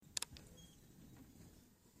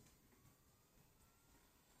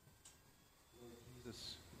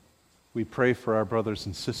We pray for our brothers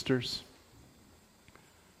and sisters.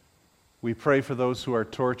 We pray for those who are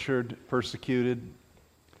tortured, persecuted,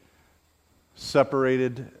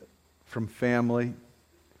 separated from family.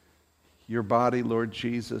 Your body, Lord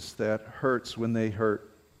Jesus, that hurts when they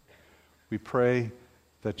hurt. We pray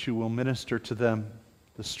that you will minister to them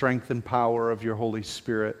the strength and power of your Holy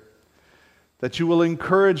Spirit, that you will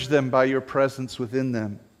encourage them by your presence within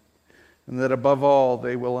them, and that above all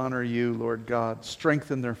they will honor you, Lord God.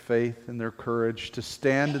 Strengthen their faith and their courage to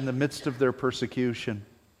stand in the midst of their persecution,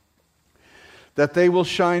 that they will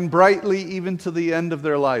shine brightly even to the end of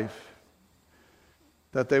their life,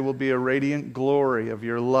 that they will be a radiant glory of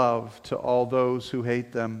your love to all those who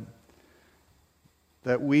hate them,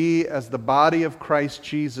 that we as the body of Christ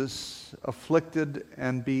Jesus, afflicted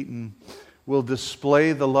and beaten, will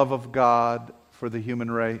display the love of God for the human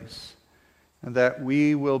race, and that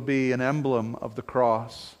we will be an emblem of the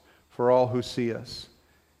cross for all who see us.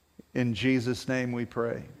 In Jesus' name we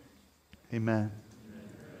pray. Amen.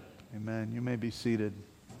 Amen. You may be seated.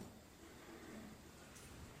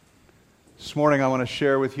 This morning I want to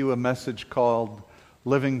share with you a message called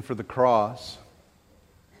Living for the Cross.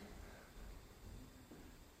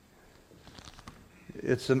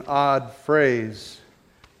 It's an odd phrase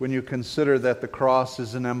when you consider that the cross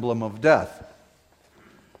is an emblem of death.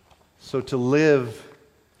 So to live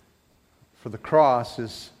for the cross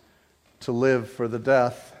is to live for the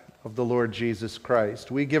death of the Lord Jesus Christ.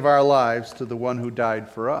 We give our lives to the one who died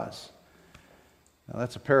for us. Now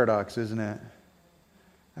that's a paradox, isn't it?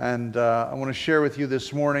 And I want to share with you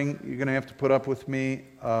this morning, you're going to have to put up with me.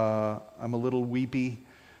 I'm a little weepy.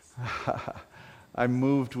 I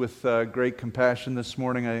moved with great compassion this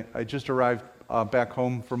morning. I just arrived back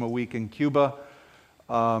home from a week in Cuba,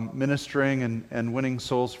 ministering and winning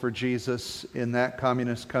souls for Jesus in that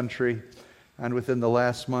communist country. And within the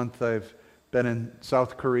last month, I've been in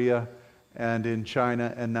South Korea and in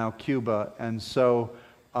China and now Cuba. And so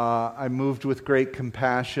I moved with great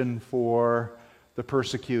compassion for the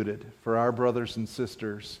persecuted, for our brothers and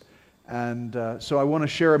sisters. And so I want to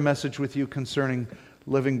share a message with you concerning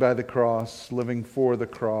living by the cross, living for the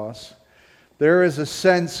cross. There is a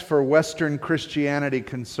sense for Western Christianity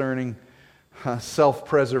concerning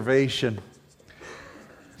self-preservation.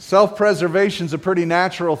 Self-preservation is a pretty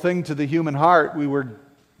natural thing to the human heart. We were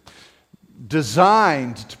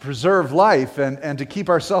designed to preserve life and to keep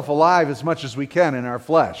ourselves alive as much as we can in our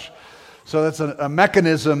flesh. So that's a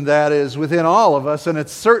mechanism that is within all of us, and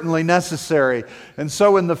it's certainly necessary. And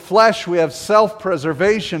so in the flesh we have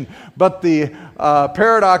self-preservation, but the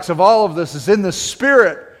paradox of all of this is in the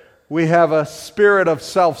spirit we have a spirit of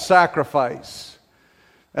self-sacrifice.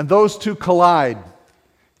 And those two collide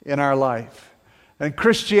in our life. And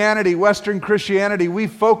Christianity, Western Christianity,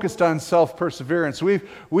 we've focused on self-perseverance.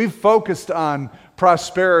 We've focused on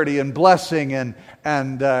prosperity and blessing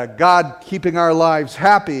and God keeping our lives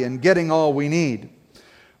happy and getting all we need.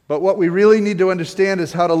 But what we really need to understand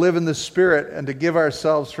is how to live in the Spirit and to give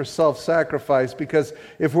ourselves for self-sacrifice, because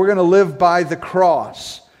if we're going to live by the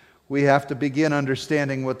cross, we have to begin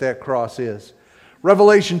understanding what that cross is.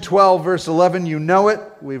 Revelation 12, verse 11, you know it.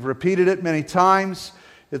 We've repeated it many times.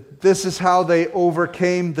 This is how they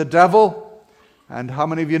overcame the devil. And how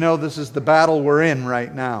many of you know this is the battle we're in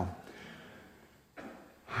right now?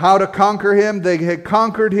 How to conquer him? They had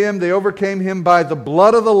conquered him. They overcame him by the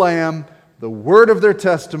blood of the Lamb, the word of their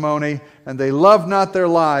testimony, and they loved not their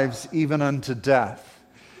lives even unto death.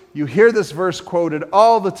 You hear this verse quoted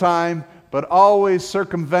all the time, but always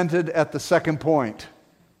circumvented at the second point.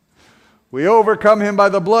 We overcome him by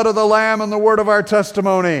the blood of the Lamb and the word of our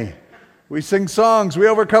testimony. We sing songs, we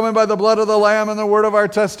overcome him by the blood of the Lamb and the word of our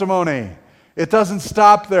testimony. It doesn't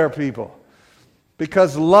stop there, people,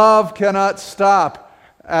 because love cannot stop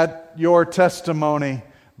at your testimony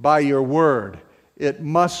by your word. It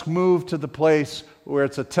must move to the place where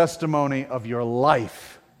it's a testimony of your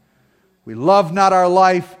life. We love not our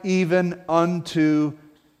life even unto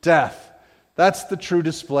death. That's the true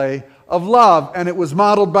display of love, and it was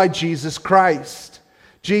modeled by Jesus Christ.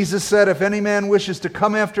 Jesus said, if any man wishes to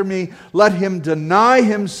come after me, let him deny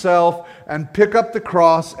himself and pick up the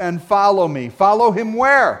cross and follow me. Follow him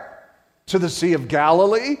where? To the Sea of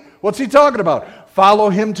Galilee? What's he talking about?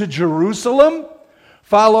 Follow him to Jerusalem?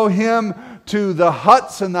 Follow him to the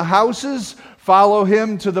huts and the houses? Follow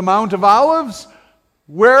him to the Mount of Olives?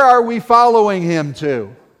 Where are we following him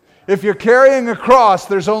to? If you're carrying a cross,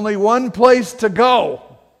 there's only one place to go.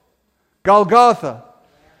 Golgotha.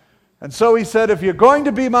 And so he said, if you're going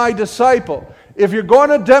to be my disciple, if you're going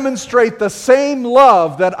to demonstrate the same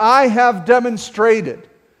love that I have demonstrated,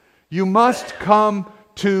 you must come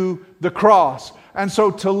to the cross. And so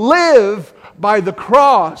to live by the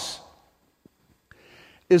cross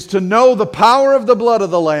is to know the power of the blood of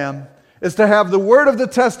the Lamb, is to have the word of the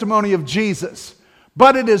testimony of Jesus.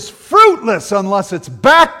 But it is fruitless unless it's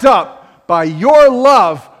backed up by your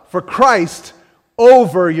love for Christ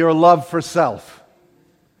over your love for self.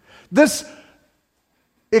 This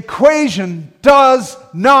equation does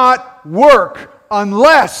not work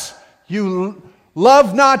unless you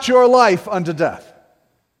love not your life unto death.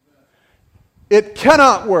 It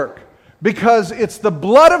cannot work because it's the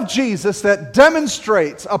blood of Jesus that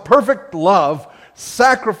demonstrates a perfect love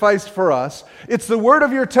sacrificed for us. It's the word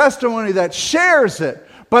of your testimony that shares it.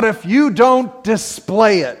 But if you don't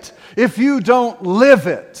display it, if you don't live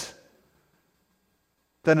it,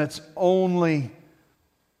 then it's only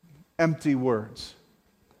empty words.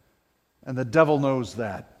 And the devil knows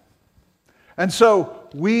that. And so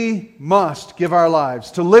we must give our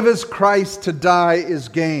lives. To live is Christ, to die is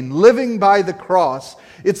gain. Living by the cross.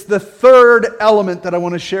 It's the third element that I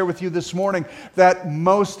want to share with you this morning, that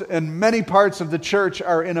most and many parts of the church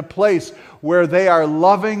are in a place where they are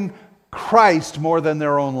loving Christ more than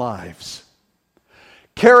their own lives.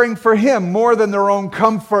 Caring for Him more than their own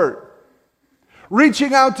comfort.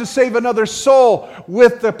 Reaching out to save another soul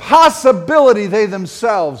with the possibility they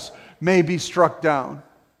themselves may be struck down.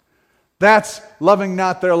 That's loving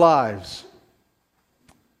not their lives.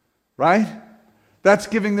 Right? That's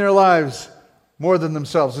giving their lives more than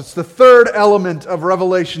themselves. It's the third element of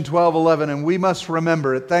Revelation 12:11, and we must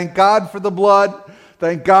remember it. Thank God for the blood.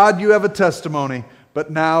 Thank God you have a testimony,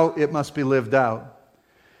 but now it must be lived out.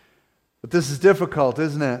 But this is difficult,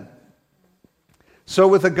 isn't it? So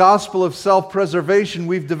with the gospel of self-preservation,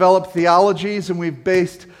 we've developed theologies and we've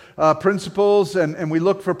based principles and we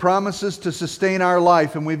look for promises to sustain our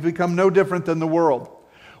life, and we've become no different than the world.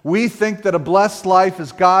 We think that a blessed life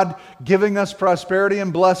is God giving us prosperity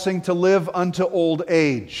and blessing to live unto old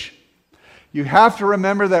age. You have to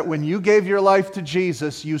remember that when you gave your life to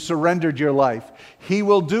Jesus, you surrendered your life. He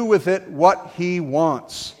will do with it what He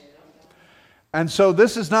wants. And so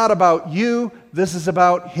this is not about you, this is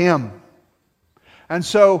about Him. And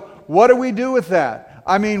so what do we do with that?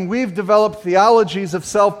 I mean, we've developed theologies of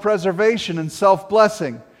self-preservation and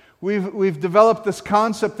self-blessing. We've developed this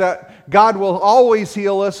concept that God will always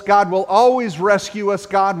heal us, God will always rescue us,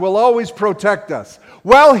 God will always protect us.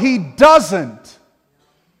 Well, He doesn't.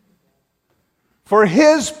 For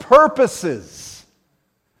His purposes,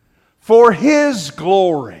 for His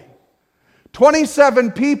glory.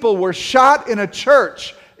 27 people were shot in a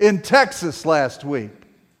church in Texas last week.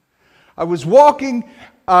 I was walking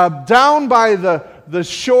down by the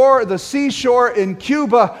seashore in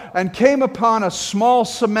Cuba, and came upon a small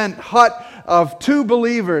cement hut of two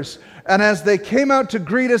believers. And as they came out to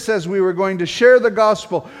greet us as we were going to share the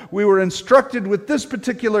gospel, we were instructed with this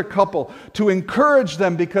particular couple to encourage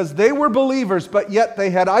them because they were believers, but yet they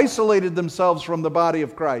had isolated themselves from the body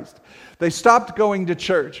of Christ. They stopped going to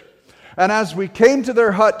church. And as we came to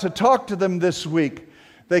their hut to talk to them this week,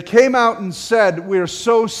 they came out and said, "We're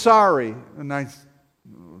so sorry." And I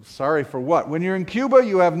sorry for what? When you're in Cuba,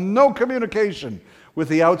 you have no communication with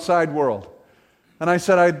the outside world. And I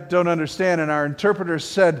said, "I don't understand." And our interpreter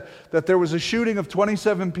said that there was a shooting of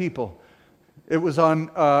 27 people. It was on,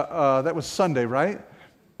 that was Sunday, right?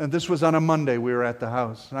 And this was on a Monday. We were at the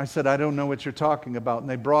house. And I said, "I don't know what you're talking about." And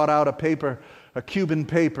they brought out a paper, a Cuban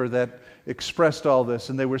paper that expressed all this.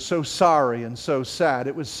 And they were so sorry and so sad.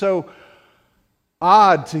 It was so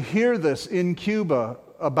odd to hear this in Cuba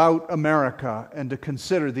about America and to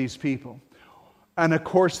consider these people. And of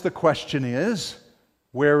course the question is,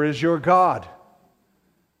 where is your God?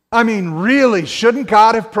 I mean, really, shouldn't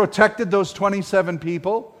God have protected those 27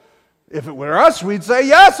 people? If it were us, we'd say,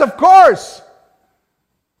 yes, of course.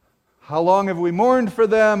 How long have we mourned for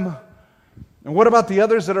them? And what about the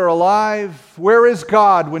others that are alive? Where is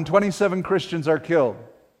God when 27 Christians are killed?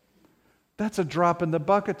 That's a drop in the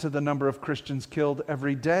bucket to the number of Christians killed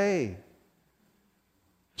every day.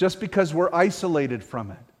 Just because we're isolated from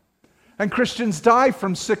it. And Christians die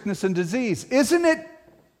from sickness and disease. Isn't it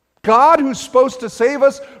God who's supposed to save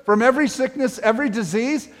us from every sickness, every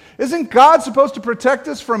disease? Isn't God supposed to protect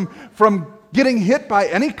us from getting hit by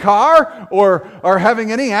any car or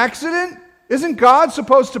having any accident? Isn't God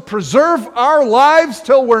supposed to preserve our lives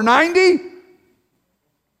till we're 90?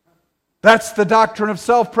 That's the doctrine of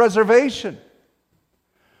self-preservation.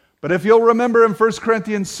 But if you'll remember in 1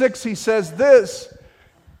 Corinthians 6, he says this,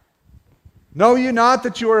 "Know ye not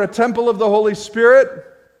that you are a temple of the Holy Spirit,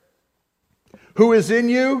 who is in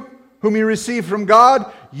you, whom you received from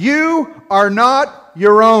God? You are not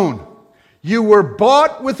your own. You were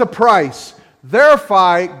bought with a price.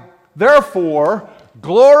 Therefore,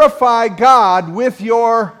 glorify God with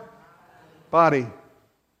your body."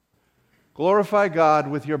 Glorify God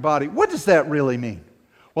with your body. What does that really mean?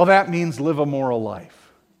 Well, that means live a moral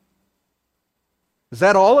life. Is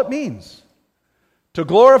that all it means? To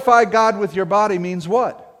glorify God with your body means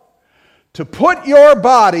what? To put your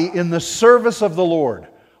body in the service of the Lord,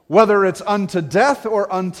 whether it's unto death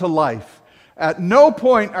or unto life. At no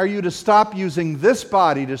point are you to stop using this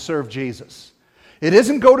body to serve Jesus. It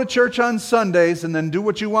isn't go to church on Sundays and then do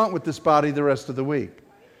what you want with this body the rest of the week.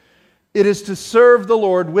 It is to serve the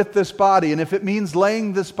Lord with this body, and if it means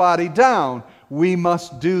laying this body down, we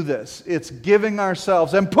must do this. It's giving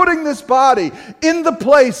ourselves and putting this body in the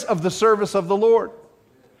place of the service of the Lord.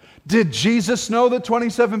 Did Jesus know that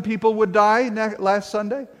 27 people would die last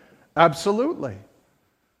Sunday? Absolutely.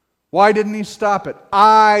 Why didn't he stop it?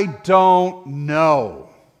 I don't know.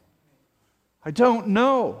 I don't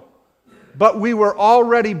know. But we were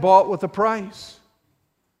already bought with a price.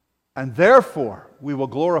 And therefore, we will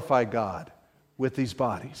glorify God with these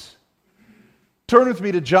bodies. Turn with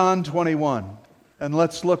me to John 21, and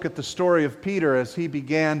let's look at the story of Peter as he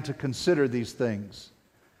began to consider these things.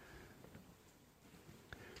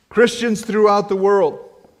 Christians throughout the world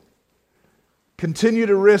continue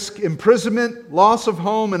to risk imprisonment, loss of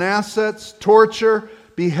home and assets, torture,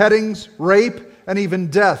 beheadings, rape, and even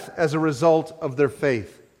death as a result of their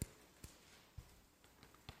faith.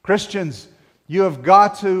 Christians, you have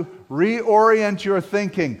got to reorient your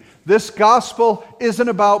thinking. This gospel isn't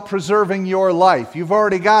about preserving your life. You've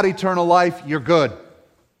already got eternal life. You're good.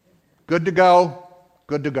 Good to go.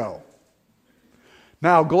 Good to go.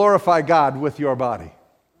 Now glorify God with your body.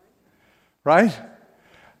 Right?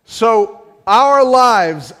 So our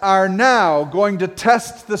lives are now going to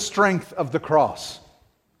test the strength of the cross.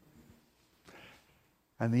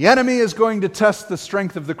 And the enemy is going to test the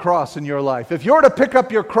strength of the cross in your life. If you're to pick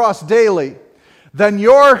up your cross daily, then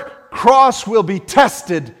your cross will be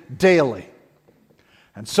tested daily.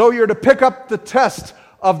 And so you're to pick up the test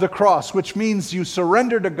of the cross, which means you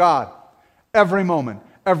surrender to God every moment,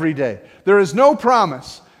 every day. There is no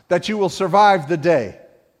promise that you will survive the day.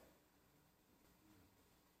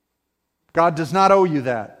 God does not owe you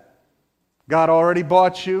that. God already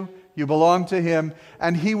bought you. You belong to Him,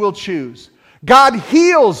 and He will choose. God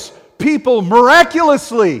heals people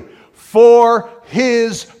miraculously for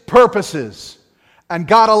His purposes. And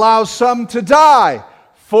God allows some to die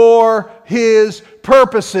for His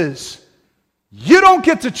purposes. You don't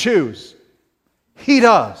get to choose. He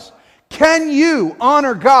does. Can you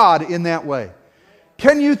honor God in that way?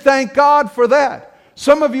 Can you thank God for that?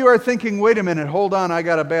 Some of you are thinking, wait a minute, hold on, I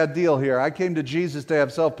got a bad deal here. I came to Jesus to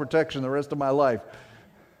have self-protection the rest of my life.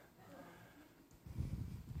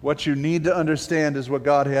 What you need to understand is what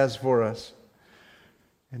God has for us.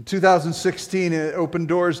 In 2016, Open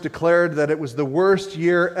Doors declared that it was the worst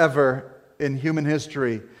year ever in human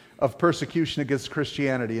history of persecution against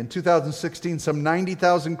Christianity. In 2016, some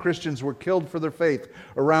 90,000 Christians were killed for their faith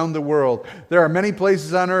around the world. There are many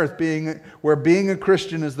places on earth where being a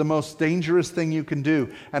Christian is the most dangerous thing you can do,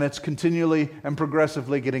 and it's continually and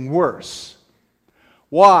progressively getting worse.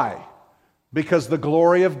 Why? Because the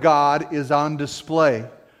glory of God is on display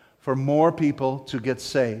for more people to get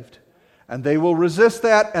saved. And they will resist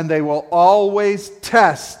that, and they will always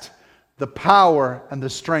test the power and the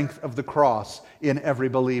strength of the cross in every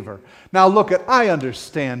believer. Now look, I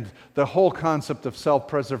understand the whole concept of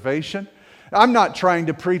self-preservation. I'm not trying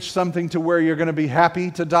to preach something to where you're going to be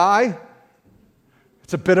happy to die.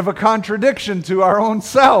 It's a bit of a contradiction to our own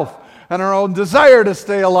self and our own desire to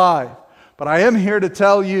stay alive. But I am here to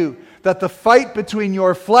tell you that the fight between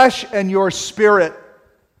your flesh and your spirit,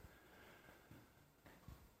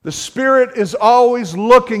 the Spirit is always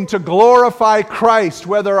looking to glorify Christ,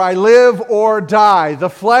 whether I live or die. The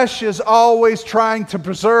flesh is always trying to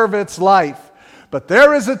preserve its life. But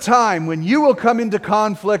there is a time when you will come into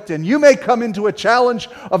conflict, and you may come into a challenge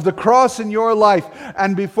of the cross in your life,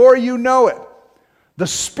 and before you know it, the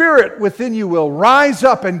Spirit within you will rise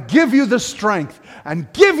up and give you the strength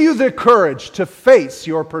and give you the courage to face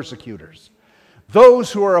your persecutors,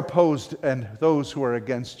 those who are opposed and those who are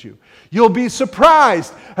against you. You'll be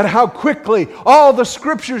surprised at how quickly all the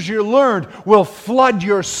scriptures you learned will flood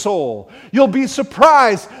your soul. You'll be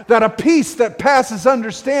surprised that a peace that passes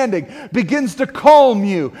understanding begins to calm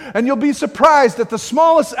you. And you'll be surprised at the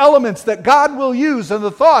smallest elements that God will use and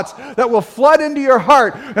the thoughts that will flood into your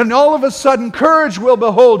heart. And all of a sudden, courage will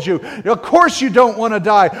behold you. Of course you don't want to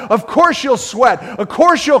die. Of course you'll sweat. Of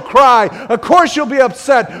course you'll cry. Of course you'll be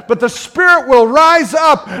upset. But the Spirit will rise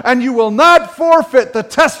up, and you will not forfeit the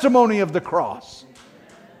testimony of the cross.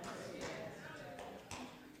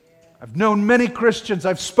 I've known many Christians,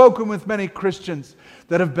 I've spoken with many Christians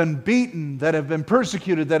that have been beaten, that have been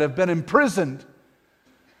persecuted, that have been imprisoned.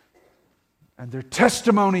 And their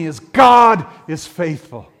testimony is God is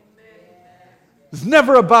faithful. It's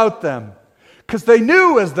never about them. Because they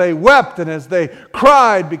knew as they wept and as they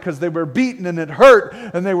cried because they were beaten and it hurt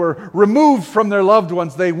and they were removed from their loved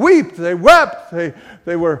ones. They wept, they wept,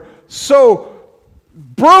 they were so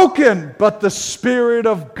broken, but the Spirit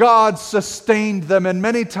of God sustained them and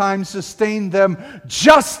many times sustained them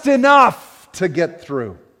just enough to get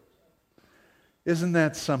through. Isn't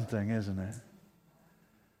that something, isn't it?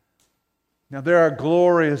 Now there are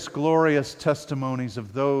glorious, glorious testimonies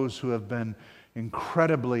of those who have been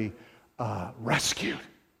incredibly rescued.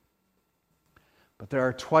 But there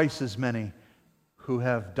are twice as many who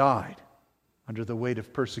have died under the weight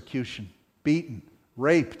of persecution, beaten,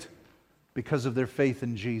 raped because of their faith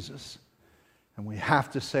in Jesus. And we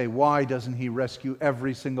have to say, why doesn't He rescue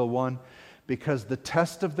every single one? Because the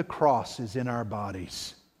test of the cross is in our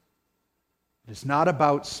bodies. It is not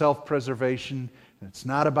about self-preservation. It's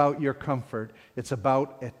not about your comfort. It's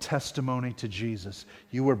about a testimony to Jesus.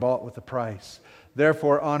 You were bought with a price.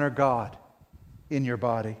 Therefore, honor God in your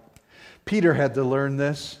body. Peter had to learn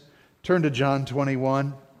this. Turn to John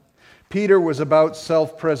 21. Peter was about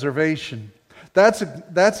self-preservation. That's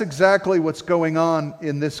exactly what's going on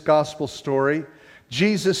in this gospel story.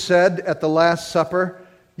 Jesus said at the Last Supper,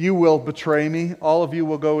 "You will betray me. All of you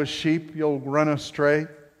will go as sheep. You'll run astray."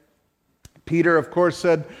 Peter, of course,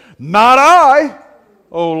 said, "Not I,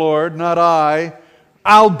 O Lord, not I.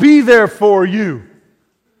 I'll be there for you.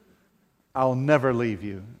 I'll never leave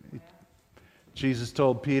you." Jesus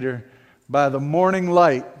told Peter, by the morning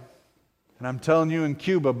light, and I'm telling you in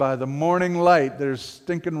Cuba, by the morning light, there's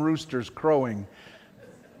stinking roosters crowing.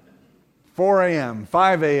 4 a.m.,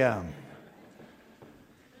 5 a.m.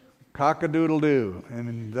 Cock-a-doodle-doo.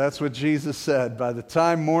 And that's what Jesus said. By the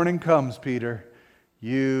time morning comes, Peter,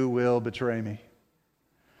 you will betray me.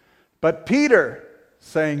 But Peter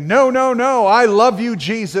saying, no, I love you,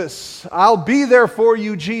 Jesus. I'll be there for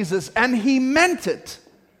you, Jesus. And he meant it.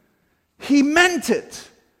 He meant it.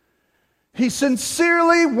 He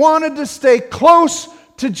sincerely wanted to stay close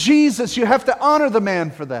to Jesus. You have to honor the man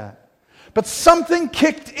for that. But something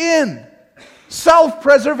kicked in.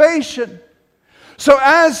 Self-preservation. So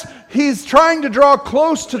as he's trying to draw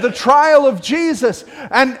close to the trial of Jesus,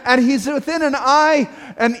 and he's within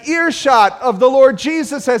an earshot of the Lord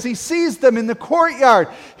Jesus as he sees them in the courtyard,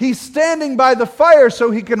 he's standing by the fire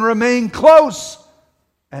so he can remain close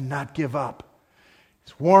and not give up.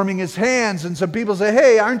 He's warming his hands, and some people say,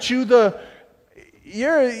 "Hey, aren't you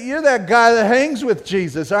you're that guy that hangs with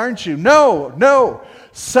Jesus, aren't you?" No.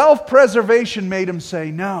 Self-preservation made him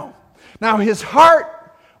say no. Now his heart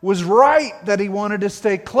was right that he wanted to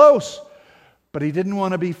stay close, but he didn't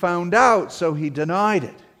want to be found out, so he denied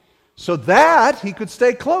it. So that he could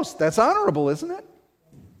stay close. That's honorable, isn't it?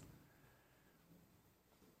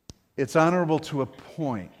 It's honorable to a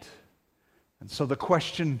point. And so the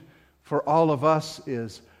question for all of us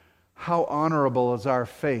is, how honorable is our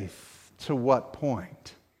faith? To what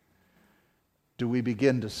point do we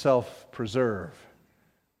begin to self-preserve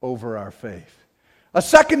over our faith? A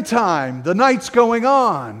second time, the night's going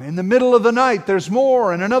on. In the middle of the night, there's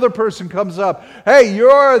more, and another person comes up. "Hey,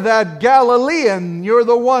 you're that Galilean. You're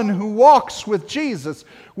the one who walks with Jesus.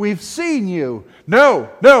 We've seen you." No,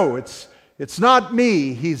 it's not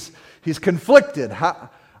me. He's conflicted.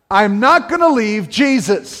 I'm not going to leave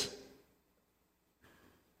Jesus.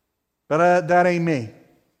 But that ain't me.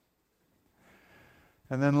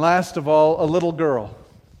 And then last of all, a little girl,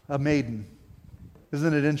 a maiden.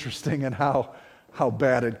 Isn't it interesting in how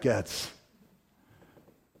bad it gets?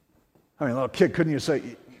 I mean, little kid, couldn't you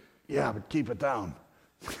say, "Yeah, but keep it down"?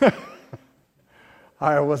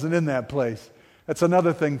 I wasn't in that place. That's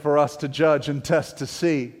another thing for us to judge and test to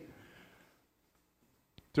see.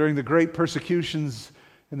 During the great persecutions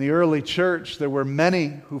in the early church, there were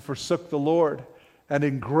many who forsook the Lord and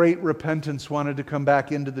in great repentance wanted to come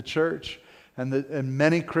back into the church. And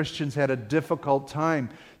many Christians had a difficult time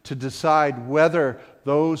to decide whether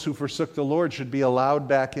those who forsook the Lord should be allowed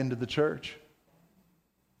back into the church.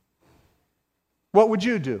 What would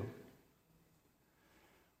you do?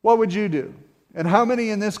 What would you do? And how many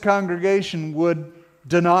in this congregation would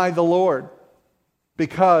deny the Lord?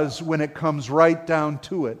 Because when it comes right down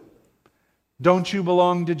to it, don't you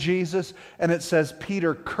belong to Jesus? And it says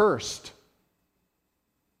Peter cursed.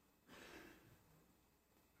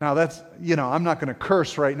 Now that's, I'm not going to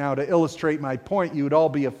curse right now to illustrate my point. You would all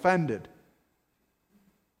be offended.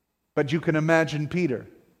 But you can imagine Peter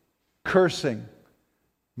cursing,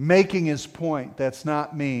 making his point, "That's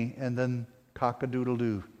not me," and then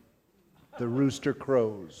cock-a-doodle-doo. The rooster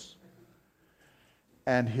crows.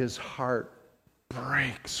 And his heart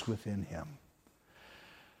breaks within him.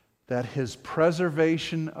 that his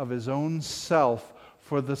preservation of his own self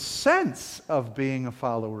for the sense of being a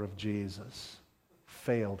follower of Jesus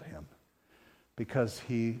failed him because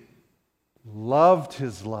he loved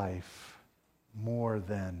his life more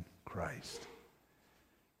than Christ.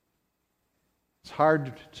 It's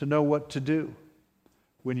hard to know what to do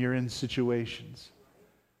when you're in situations.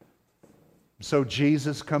 So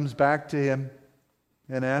Jesus comes back to him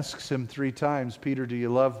and asks him 3 times, Peter, do you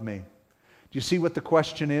love me? Do you see what the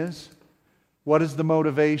question is? What is the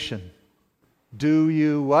motivation? Do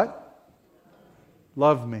you what?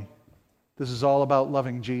 Love me. This is all about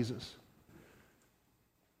loving Jesus.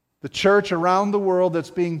 The church around the world that's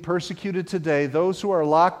being persecuted today, those who are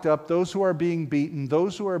locked up, those who are being beaten,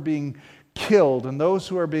 those who are being killed, and those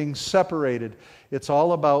who are being separated, it's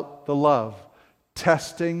all about the love,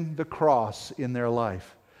 testing the cross in their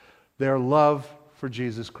life. Their love for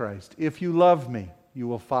Jesus Christ. If you love me, you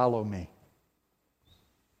will follow me.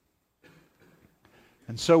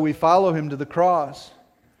 And so we follow him to the cross.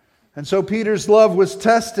 And so Peter's love was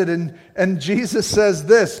tested, and Jesus says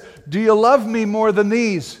this, do you love me more than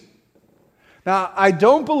these? Now, I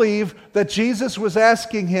don't believe that Jesus was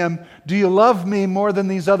asking him, do you love me more than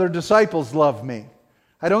these other disciples love me?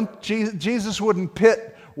 Jesus wouldn't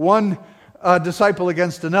pit one disciple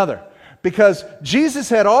against another, because Jesus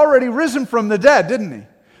had already risen from the dead, didn't he?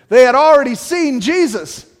 They had already seen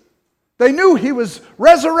Jesus. They knew he was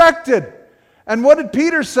resurrected. And what did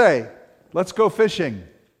Peter say? Let's go fishing.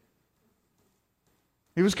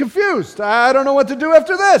 He was confused. I don't know what to do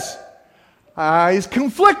after this. He's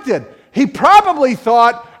conflicted. He probably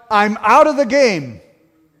thought, I'm out of the game.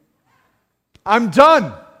 I'm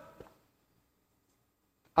done.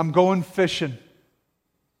 I'm going fishing.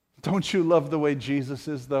 Don't you love the way Jesus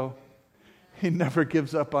is, though? He never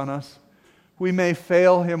gives up on us. We may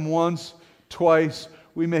fail him once, twice.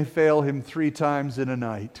 We may fail him 3 times in a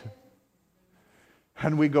night.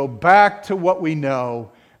 And we go back to what we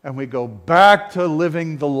know, and we go back to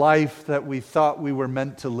living the life that we thought we were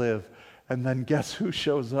meant to live. And then guess who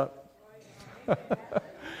shows up?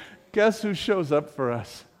 Guess who shows up for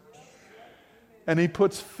us? And he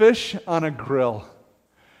puts fish on a grill.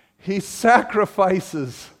 He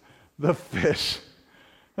sacrifices the fish.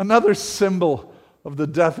 Another symbol of the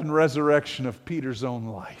death and resurrection of Peter's own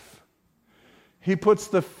life. He puts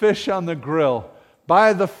the fish on the grill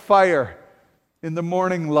by the fire in the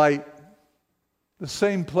morning light, the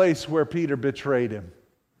same place where Peter betrayed him,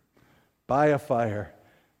 by a fire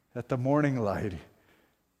at the morning light.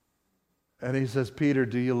 And he says, Peter,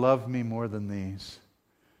 do you love me more than these?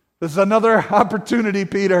 This is another opportunity,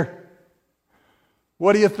 Peter.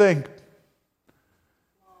 What do you think?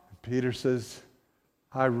 Peter says,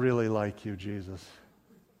 I really like you, Jesus.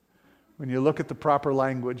 When you look at the proper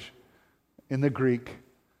language in the Greek,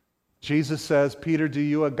 Jesus says, Peter, do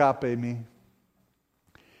you agape me?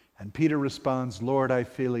 And Peter responds, Lord, I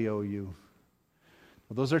phileo you.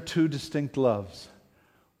 Well, those are 2 distinct loves.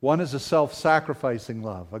 One is a self-sacrificing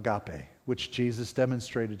love, agape, which Jesus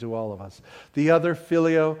demonstrated to all of us. The other,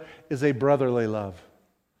 phileo, is a brotherly love.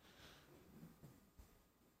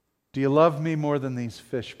 Do you love me more than these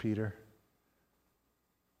fish, Peter?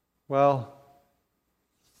 Well,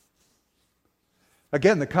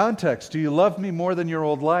 again, the context. Do you love me more than your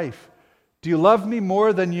old life? Do you love me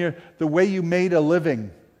more than the way you made a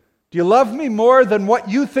living? Do you love me more than what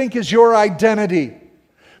you think is your identity?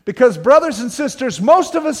 Because, brothers and sisters,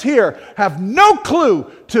 most of us here have no clue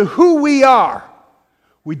to who we are.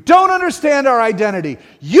 We don't understand our identity.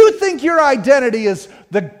 You think your identity is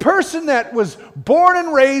the person that was born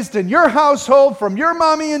and raised in your household from your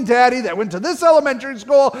mommy and daddy that went to this elementary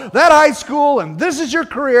school, that high school, and this is your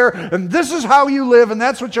career, and this is how you live, and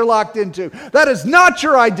that's what you're locked into. That is not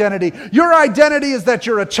your identity. Your identity is that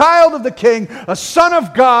you're a child of the King, a son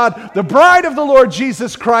of God, the bride of the Lord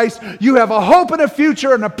Jesus Christ. You have a hope and a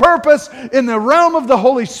future and a purpose in the realm of the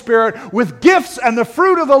Holy Spirit with gifts and the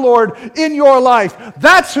fruit of the Lord in your life.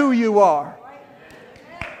 That's who you are.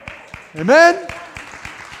 Amen?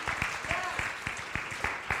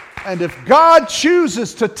 And if God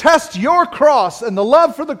chooses to test your cross and the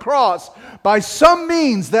love for the cross by some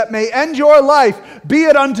means that may end your life, be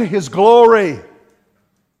it unto His glory.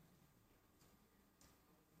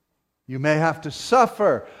 You may have to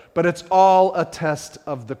suffer, but it's all a test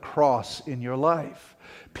of the cross in your life.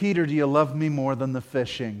 Peter, do you love me more than the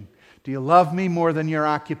fishing? Do you love me more than your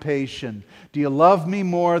occupation? Do you love me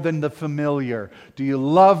more than the familiar? Do you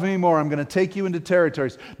love me more? I'm going to take you into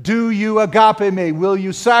territories. Do you agape me? Will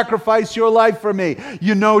you sacrifice your life for me?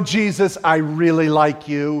 You know, Jesus, I really like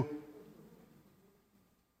you.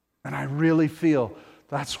 And I really feel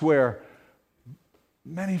that's where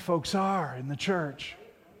many folks are in the church.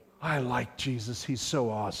 I like Jesus. He's so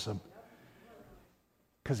awesome.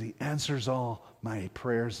 Because He answers all my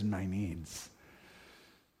prayers and my needs.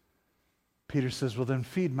 Peter says, well then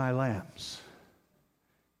feed my lambs.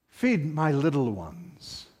 Feed my little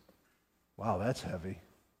ones. Wow, that's heavy.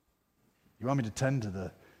 You want me to tend to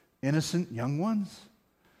the innocent young ones?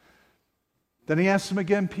 Then he asks him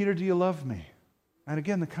again, Peter, do you love me? And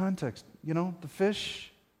again, the context, the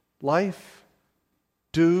fish, life,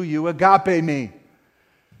 do you agape me?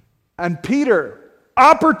 And Peter,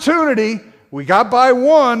 opportunity, we got by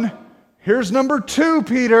one. Here's number 2,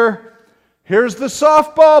 Peter. Here's the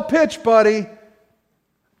softball pitch, buddy.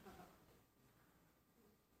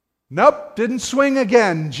 Nope, didn't swing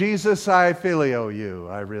again. Jesus, I phileo you.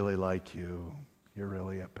 I really like you. You're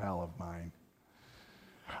really a pal of mine.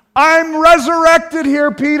 I'm resurrected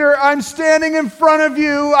here, Peter. I'm standing in front of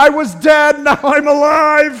you. I was dead, now I'm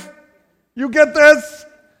alive. You get this?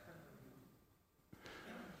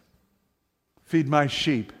 Feed my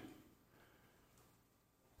sheep.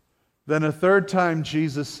 Then a third time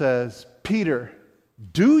Jesus says, Peter,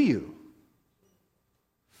 do you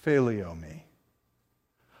phileo me?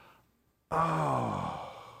 Oh.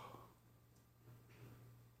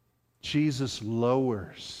 Jesus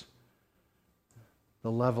lowers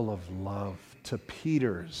the level of love to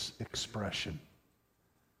Peter's expression.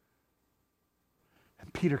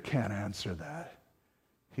 And Peter can't answer that.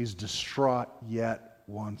 He's distraught yet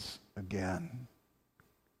once again.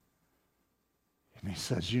 And he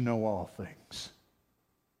says, you know all things.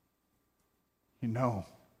 You know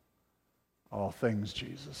all things,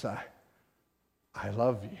 Jesus. I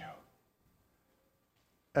love you.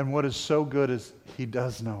 And what is so good is He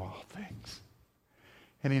does know all things.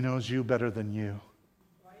 And He knows you better than you.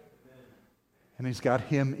 And He's got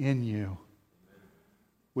Him in you,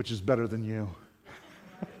 which is better than you.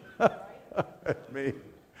 Me.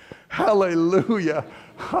 Hallelujah.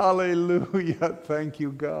 Hallelujah. Thank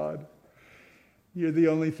you, God. You're the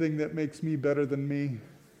only thing that makes me better than me.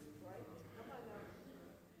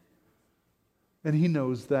 And He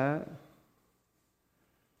knows that.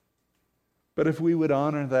 But if we would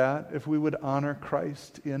honor that, if we would honor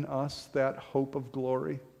Christ in us, that hope of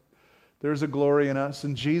glory, there's a glory in us.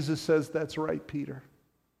 And Jesus says, that's right, Peter.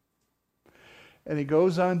 And He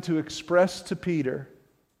goes on to express to Peter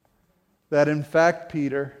that in fact,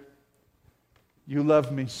 Peter, you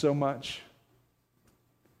love me so much.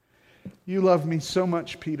 You love me so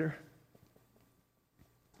much, Peter.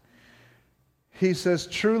 He says,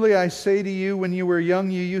 truly I say to you, when you were young,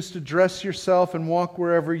 you used to dress yourself and walk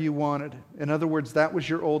wherever you wanted. In other words, that was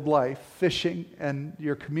your old life, fishing and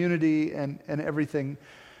your community and everything.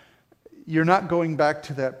 You're not going back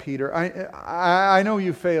to that, Peter. I know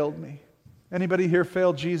you failed me. Anybody here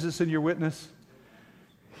failed Jesus in your witness?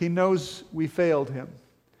 He knows we failed Him.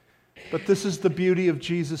 But this is the beauty of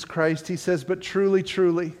Jesus Christ. He says, but truly,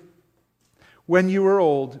 truly, when you are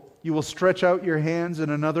old, you will stretch out your hands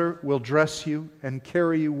and another will dress you and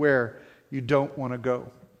carry you where you don't want to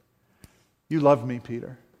go. You love me,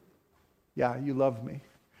 Peter. Yeah, you love me.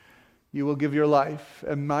 You will give your life,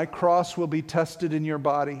 and my cross will be tested in your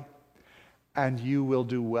body, and you will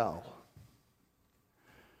do well.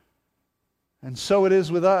 And so it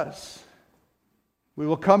is with us. We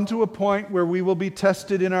will come to a point where we will be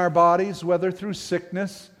tested in our bodies, whether through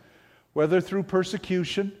sickness, whether through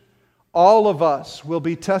persecution. All of us will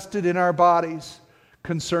be tested in our bodies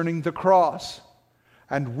concerning the cross.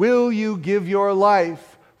 And will you give your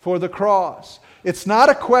life for the cross? It's not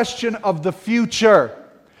a question of the future.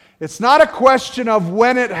 It's not a question of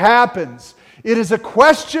when it happens. It is a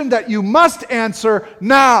question that you must answer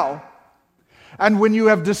now. And when you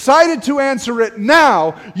have decided to answer it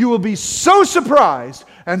now, you will be so surprised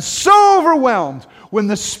and so overwhelmed when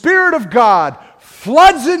the Spirit of God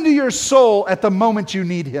floods into your soul at the moment you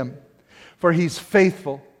need Him. For He's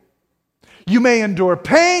faithful. You may endure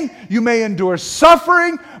pain, you may endure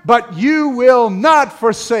suffering, but you will not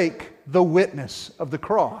forsake the witness of the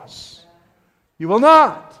cross. You will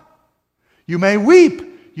not. You may weep,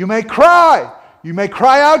 you may cry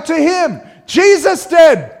out to Him. Jesus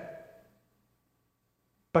did.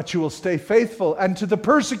 But you will stay faithful. And to the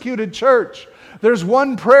persecuted church, there's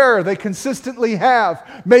one prayer they consistently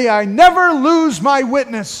have. May I never lose my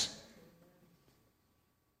witness.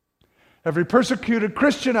 Every persecuted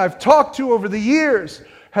Christian I've talked to over the years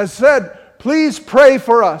has said, please pray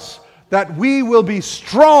for us that we will be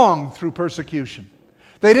strong through persecution.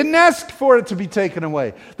 They didn't ask for it to be taken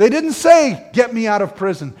away. They didn't say, get me out of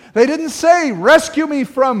prison. They didn't say, rescue me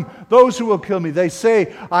from those who will kill me. They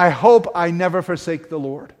say, I hope I never forsake the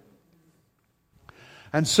Lord.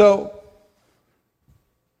 And so,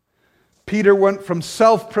 Peter went from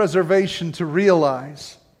self-preservation to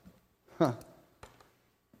realize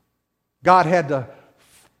God had to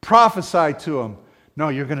prophesy to him, no,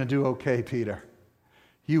 you're going to do okay, Peter.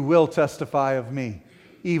 You will testify of me,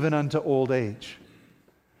 even unto old age.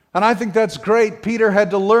 And I think that's great. Peter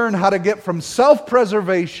had to learn how to get from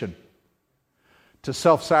self-preservation to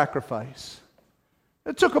self-sacrifice.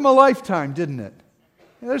 It took him a lifetime, didn't it?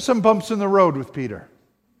 There's some bumps in the road with Peter.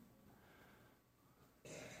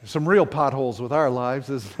 There's some real potholes with our lives,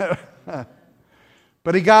 isn't there?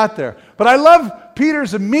 But he got there. But I love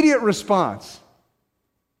Peter's immediate response.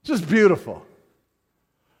 Just beautiful.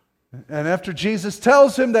 And after Jesus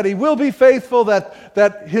tells him that he will be faithful,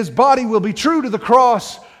 that his body will be true to the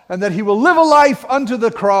cross, and that he will live a life unto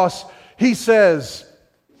the cross, he says,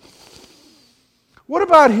 what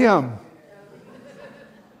about him?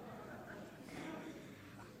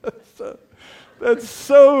 That's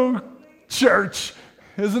so church,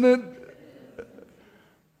 isn't it?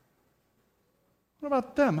 What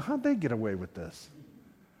about them? How'd they get away with this?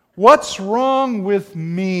 What's wrong with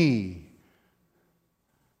me?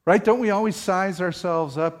 Right? Don't we always size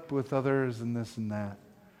ourselves up with others and this and that?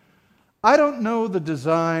 I don't know the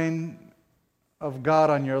design of God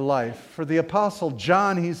on your life. For the Apostle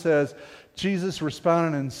John, he says, Jesus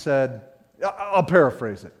responded and said, I'll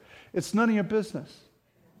paraphrase it, it's none of your business.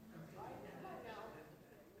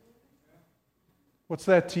 What's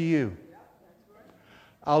that to you?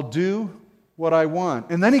 I'll do what I want.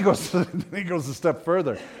 And then he goes a step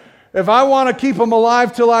further. If I want to keep them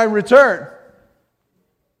alive till I return,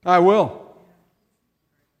 I will.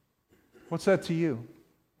 What's that to you?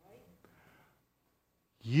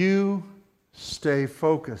 You stay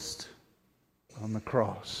focused on the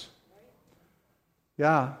cross.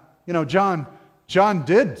 Yeah. You know, John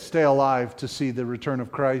did stay alive to see the return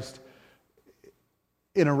of Christ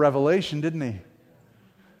in a revelation, didn't he?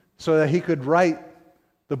 So that he could write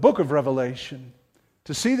the book of Revelation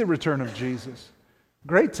to see the return of Jesus.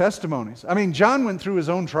 Great testimonies. I mean, John went through his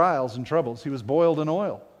own trials and troubles. He was boiled in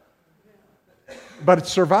oil. But it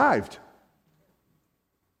survived.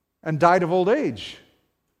 And died of old age.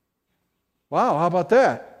 Wow, how about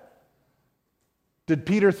that? Did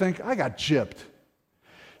Peter think, I got gypped?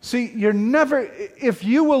 See, if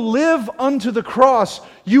you will live unto the cross,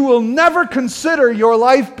 you will never consider your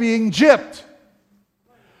life being gypped.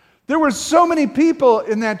 There were so many people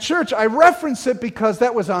in that church. I reference it because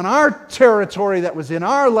that was on our territory, that was in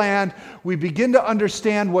our land. We begin to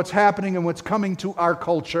understand what's happening and what's coming to our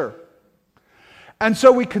culture. And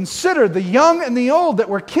so we consider the young and the old that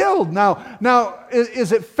were killed. Now,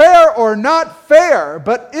 is it fair or not fair?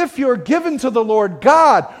 But if you're given to the Lord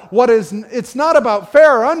God, it's not about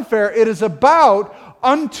fair or unfair. It is about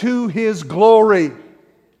unto His glory.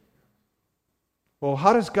 Well,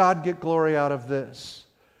 how does God get glory out of this?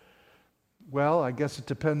 Well, I guess it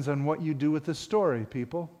depends on what you do with this story,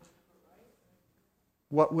 people.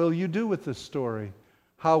 What will you do with this story?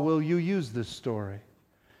 How will you use this story?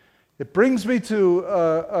 It brings me to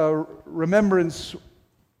a remembrance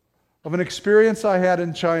of an experience I had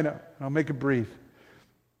in China. I'll make it brief.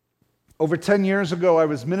 Over 10 years ago, I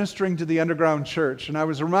was ministering to the underground church, and I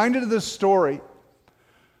was reminded of this story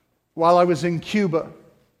while I was in Cuba.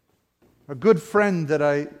 A good friend that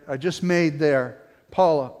I just made there,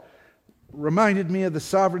 Paula, reminded me of the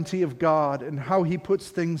sovereignty of God and how He puts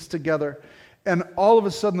things together. And all of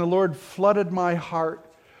a sudden, the Lord flooded my heart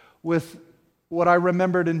with what I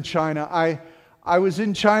remembered in China. I was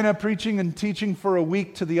in China preaching and teaching for a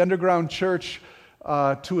week to the underground church,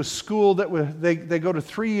 to a school that they go to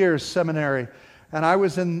 3 years seminary.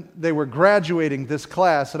 And they were graduating this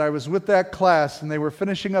class, and I was with that class, and they were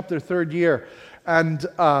finishing up their third year. And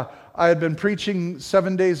I had been preaching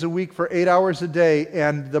 7 days a week for 8 hours a day,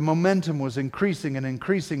 and the momentum was increasing and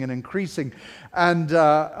increasing and increasing. And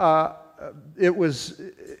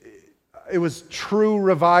it was true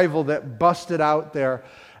revival that busted out there,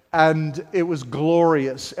 and it was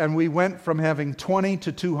glorious. And we went from having 20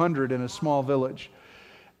 to 200 in a small village,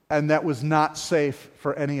 and that was not safe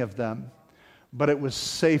for any of them. But it was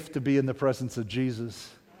safe to be in the presence of Jesus,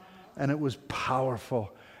 and it was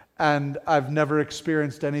powerful. And I've never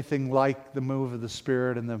experienced anything like the move of the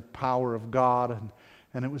Spirit and the power of God,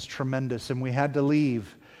 and it was tremendous. And we had to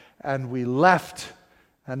leave, and we left.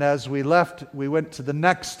 And as we left, we went to the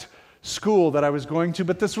next school that I was going to,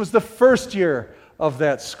 but this was the first year of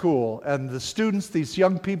that school. And the students, these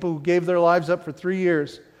young people who gave their lives up for 3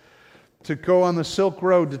 years to go on the Silk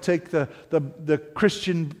Road to take the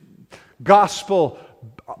Christian gospel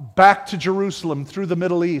back to Jerusalem through the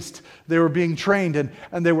Middle East. They were being trained,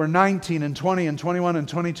 and they were 19 and 20 and 21 and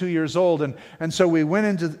 22 years old. And so we went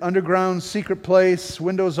into the underground secret place,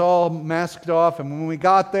 windows all masked off, and when we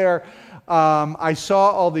got there, I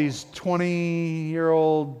saw all these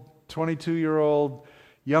 20-year-old, 22-year-old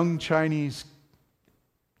young Chinese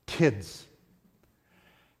kids.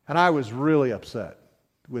 And I was really upset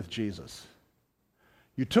with Jesus.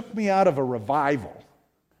 You took me out of a revival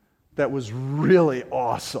that was really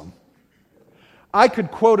awesome. I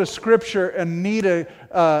could quote a scripture and need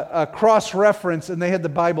a cross-reference, and they had the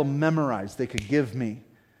Bible memorized. They could give me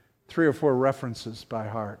 3 or 4 references by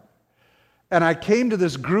heart. And I came to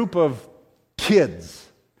this group of kids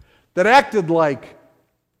that acted like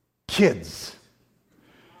kids.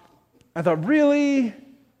 I thought, really?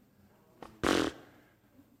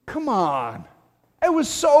 Come on. It was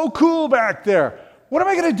so cool back there. What am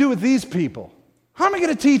I going to do with these people? How am I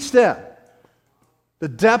going to teach them? The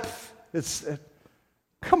depth,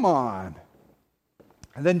 come on.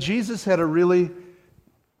 And then Jesus had a really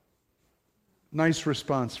nice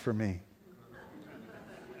response for me.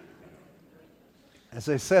 As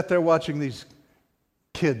I sat there watching these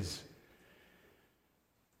kids,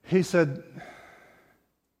 he said,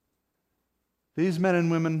 these men and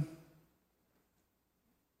women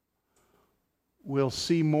will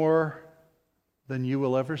see more than you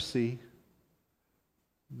will ever see.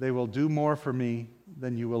 They will do more for me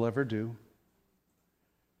than you will ever do.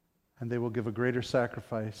 And they will give a greater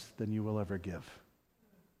sacrifice than you will ever give.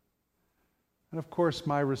 And of course,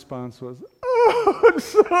 my response was, oh, I'm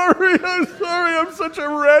sorry, I'm such a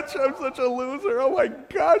wretch, I'm such a loser. Oh my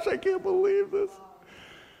gosh, I can't believe this.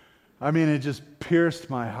 I mean, it just pierced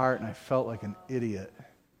my heart, and I felt like an idiot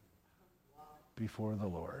before the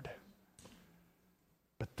Lord.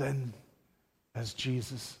 But then, as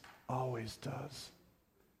Jesus always does,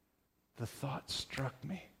 the thought struck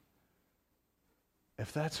me.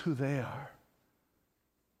 If that's who they are,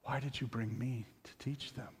 why did you bring me to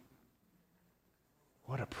teach them?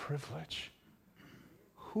 What a privilege.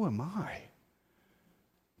 Who am I?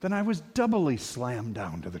 Then I was doubly slammed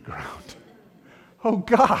down to the ground. Oh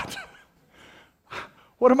God,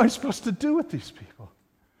 what am I supposed to do with these people?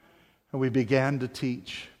 And we began to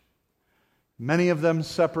teach. Many of them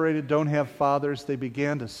separated, don't have fathers. They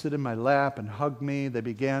began to sit in my lap and hug me. They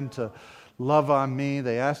began to love on me.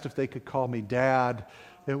 They asked if they could call me Dad.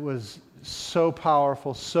 It was so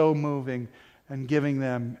powerful, so moving, and giving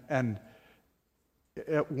them. And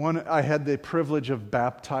I had the privilege of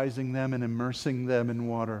baptizing them and immersing them in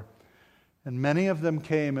water. And many of them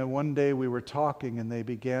came, and one day we were talking, and they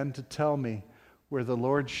began to tell me where the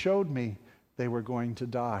Lord showed me they were going to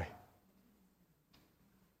die.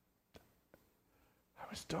 I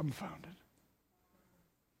was dumbfounded.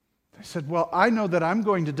 They said, well, I know that I'm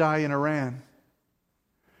going to die in Iran.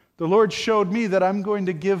 The Lord showed me that I'm going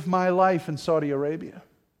to give my life in Saudi Arabia.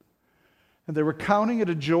 And they were counting it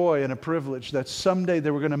a joy and a privilege that someday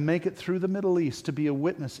they were going to make it through the Middle East to be a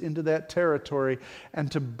witness into that territory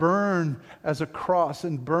and to burn as a cross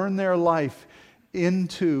and burn their life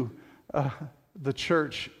into the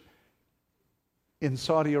church in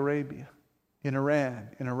Saudi Arabia, in Iran,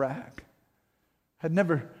 in Iraq. Had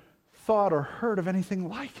never thought or heard of anything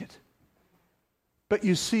like it. But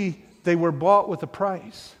you see, they were bought with a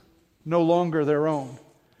price, no longer their own.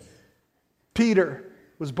 Peter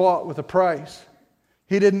was bought with a price.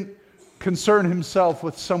 He didn't concern himself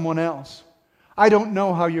with someone else. I don't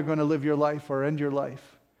know how you're going to live your life or end your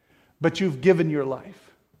life, but you've given your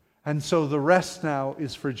life. And so the rest now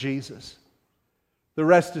is for Jesus. The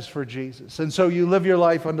rest is for Jesus. And so you live your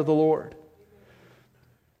life unto the Lord.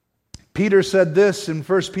 Peter said this in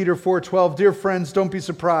 1 Peter 4:12, dear friends, don't be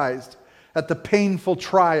surprised at the painful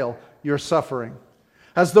trial you're suffering,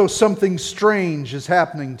 as though something strange is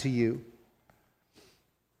happening to you.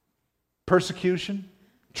 Persecution,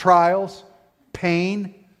 trials,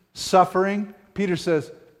 pain, suffering. Peter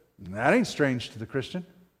says, that ain't strange to the Christian.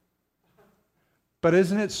 But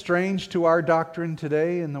isn't it strange to our doctrine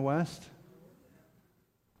today in the West?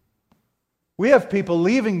 We have people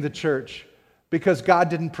leaving the church because God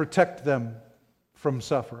didn't protect them from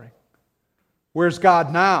suffering. Where's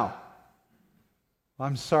God now?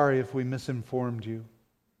 I'm sorry if we misinformed you.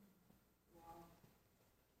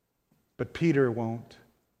 But Peter won't.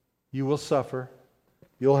 You will suffer.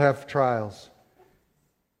 You'll have trials.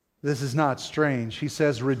 This is not strange. He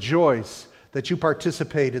says, rejoice that you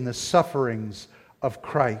participate in the sufferings of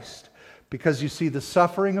Christ. Because you see, the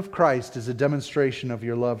suffering of Christ is a demonstration of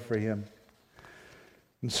your love for Him.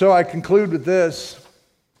 And so I conclude with this.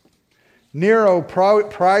 Nero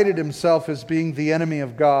prided himself as being the enemy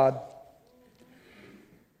of God.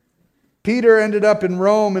 Peter ended up in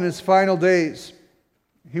Rome in his final days.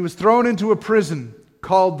 He was thrown into a prison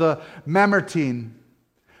called the Mamertine.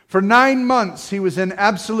 For 9 months he was in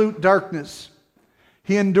absolute darkness.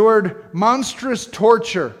 He endured monstrous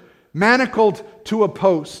torture manacled to a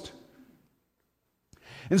post.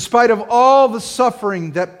 In spite of all the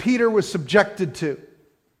suffering that Peter was subjected to.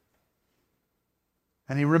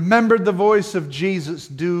 And he remembered the voice of Jesus,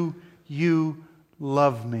 "Do you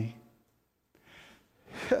love me?"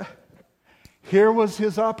 Here was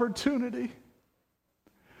his opportunity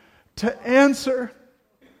to answer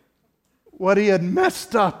what he had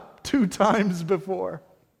messed up 2 times before.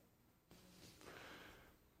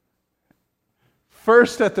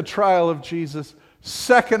 First at the trial of Jesus,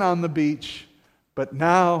 second on the beach, but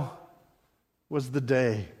now was the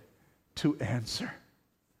day to answer.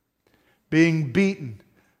 Being beaten,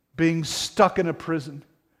 being stuck in a prison.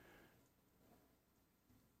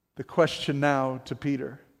 The question now to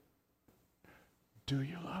Peter, do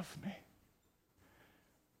you love me?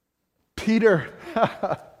 Peter,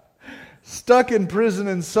 stuck in prison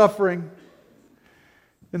and suffering,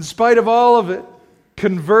 in spite of all of it,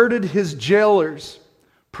 converted his jailers,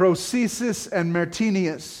 Procesus and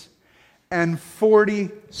Martinius, and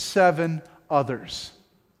 47 others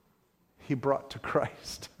he brought to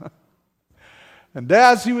Christ. And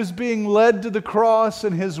as he was being led to the cross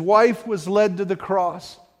and his wife was led to the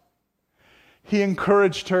cross, he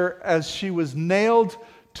encouraged her as she was nailed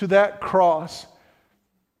to that cross.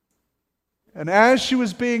 And as she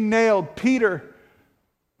was being nailed, Peter,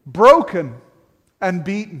 broken and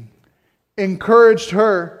beaten, encouraged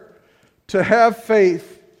her to have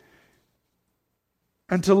faith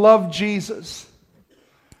and to love Jesus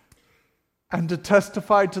and to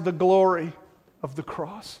testify to the glory of the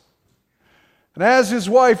cross. And as his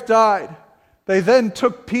wife died, they then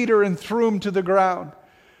took Peter and threw him to the ground.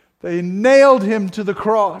 They nailed him to the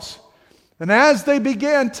cross. And as they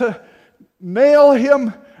began to nail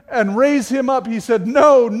him and raise him up, he said,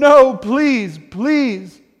 "No, no, please,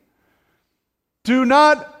 please, do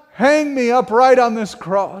not hang me upright on this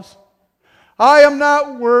cross. I am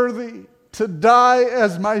not worthy to die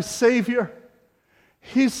as my Savior."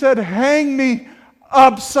 He said, "Hang me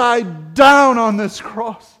upside down on this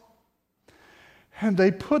cross." And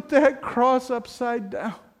they put that cross upside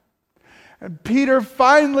down. And Peter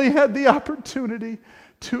finally had the opportunity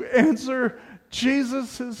to answer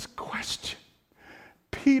Jesus' question.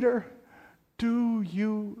 "Peter, do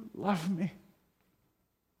you love me?"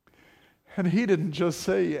 And he didn't just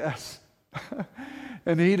say yes.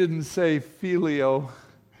 And he didn't say filio.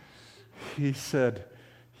 He said,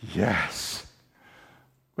 "Yes,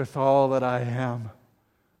 with all that I am,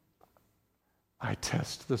 I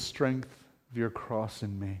test the strength of your cross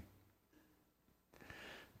in me."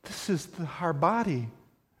 This is our body,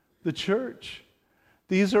 the church.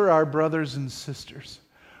 These are our brothers and sisters.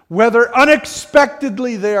 Whether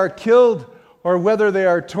unexpectedly they are killed, or whether they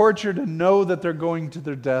are tortured and know that they're going to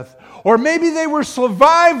their death, or maybe they will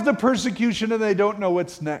survive the persecution and they don't know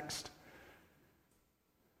what's next.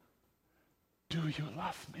 Do you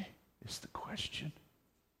love me? Is the question.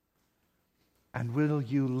 And will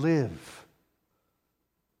you live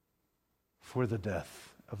for the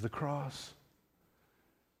death of the cross?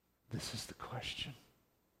 This is the question.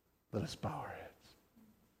 Let us bow our heads.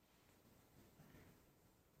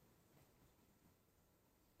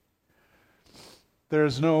 There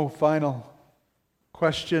is no final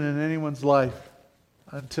question in anyone's life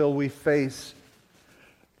until we face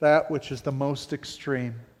that which is the most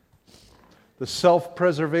extreme. The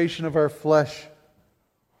self-preservation of our flesh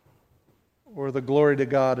or the glory to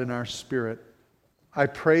God in our spirit. I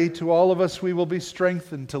pray to all of us we will be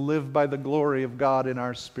strengthened to live by the glory of God in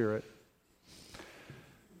our spirit.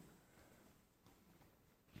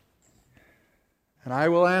 And I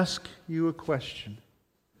will ask you a question.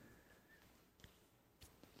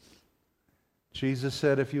 Jesus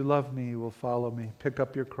said, "If you love me, you will follow me. Pick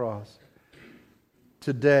up your cross."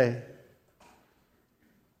 Today,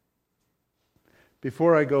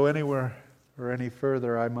 before I go anywhere or any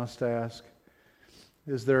further, I must ask,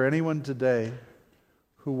 is there anyone today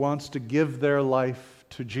who wants to give their life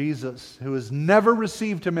to Jesus, who has never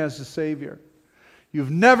received Him as a Savior?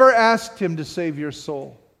 You've never asked Him to save your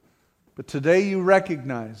soul. But today you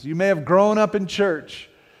recognize, you may have grown up in church,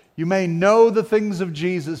 you may know the things of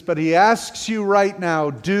Jesus, but He asks you right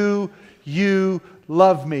now, do you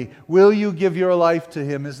love me? Will you give your life to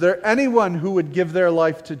Him? Is there anyone who would give their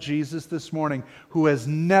life to Jesus this morning who has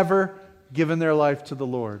never given their life to the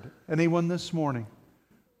Lord? Anyone this morning?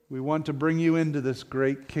 We want to bring you into this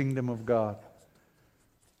great kingdom of God.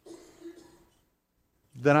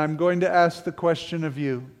 Then I'm going to ask the question of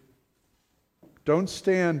you. Don't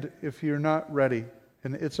stand if you're not ready,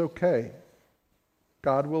 and it's okay.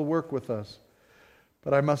 God will work with us.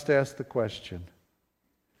 But I must ask the question,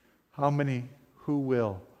 how many who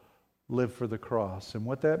will live for the cross? And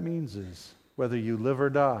what that means is, whether you live or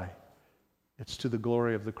die, It's to the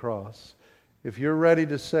glory of the cross. If you're ready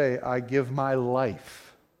to say, I give my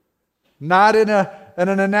life, not in an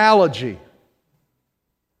analogy,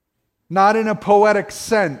 not in a poetic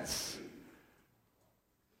sense,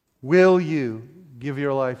 will you give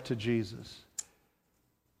your life to Jesus?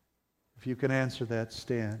 If you can answer that,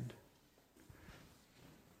 stand.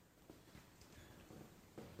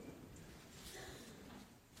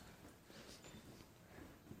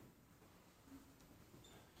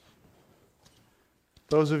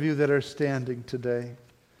 Those of you that are standing today,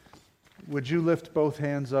 would you lift both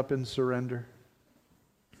hands up in surrender?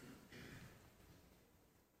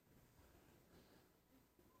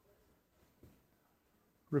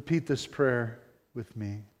 Repeat this prayer with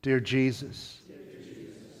me. Dear Jesus,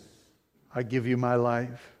 I give you my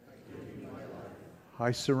life.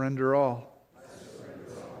 I surrender all.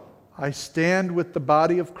 I stand with the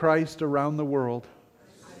body of Christ around the world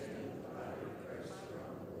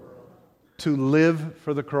to live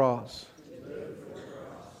for the cross.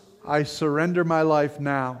 I surrender my life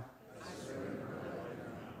now.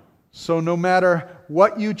 So no matter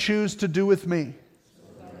what you choose to do with me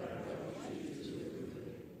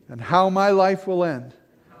and how my life will end,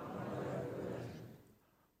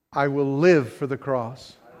 I will live for the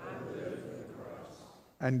cross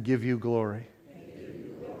and give you glory.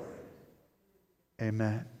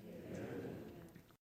 Amen.